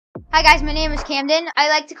Hi guys, my name is Camden. I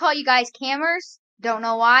like to call you guys cammers. Don't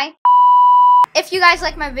know why. If you guys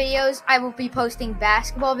like my videos, I will be posting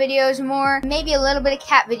basketball videos more. Maybe a little bit of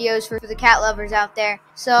cat videos for the cat lovers out there.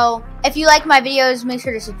 So, if you like my videos, make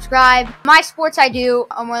sure to subscribe. My sports I do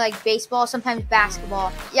are more like baseball, sometimes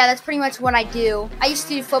basketball. Yeah, that's pretty much what I do. I used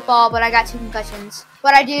to do football, but I got 2 concussions.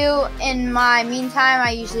 What I do in my meantime,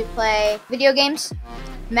 I usually play video games,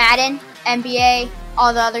 Madden, NBA,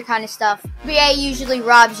 all the other kind of stuff. EA usually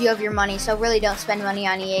robs you of your money, so really don't spend money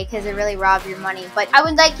on EA because it really robs your money. But I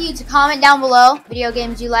would like you to comment down below video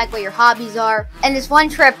games you like, what your hobbies are. And this one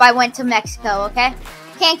trip I went to Mexico, okay?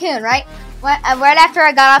 Cancun, right? Right after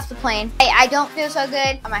I got off the plane. Hey, I don't feel so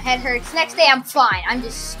good. My head hurts. Next day I'm fine. I'm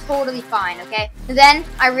just totally fine, okay? And then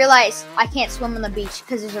I realized I can't swim on the beach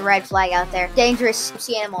because there's a red flag out there. Dangerous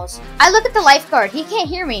sea animals. I look at the lifeguard. He can't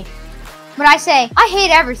hear me. But I say, I hate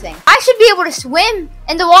everything. I should be able to swim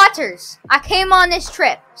in the waters. I came on this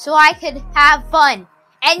trip so I could have fun.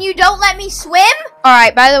 And you don't let me swim?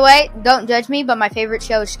 Alright, by the way, don't judge me, but my favorite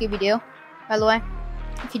show is Scooby-Doo. By the way,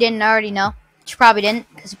 if you didn't already know. Which you probably didn't,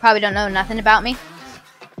 because you probably don't know nothing about me.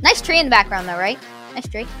 Nice tree in the background though, right? Nice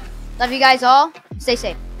tree. Love you guys all. Stay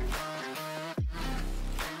safe.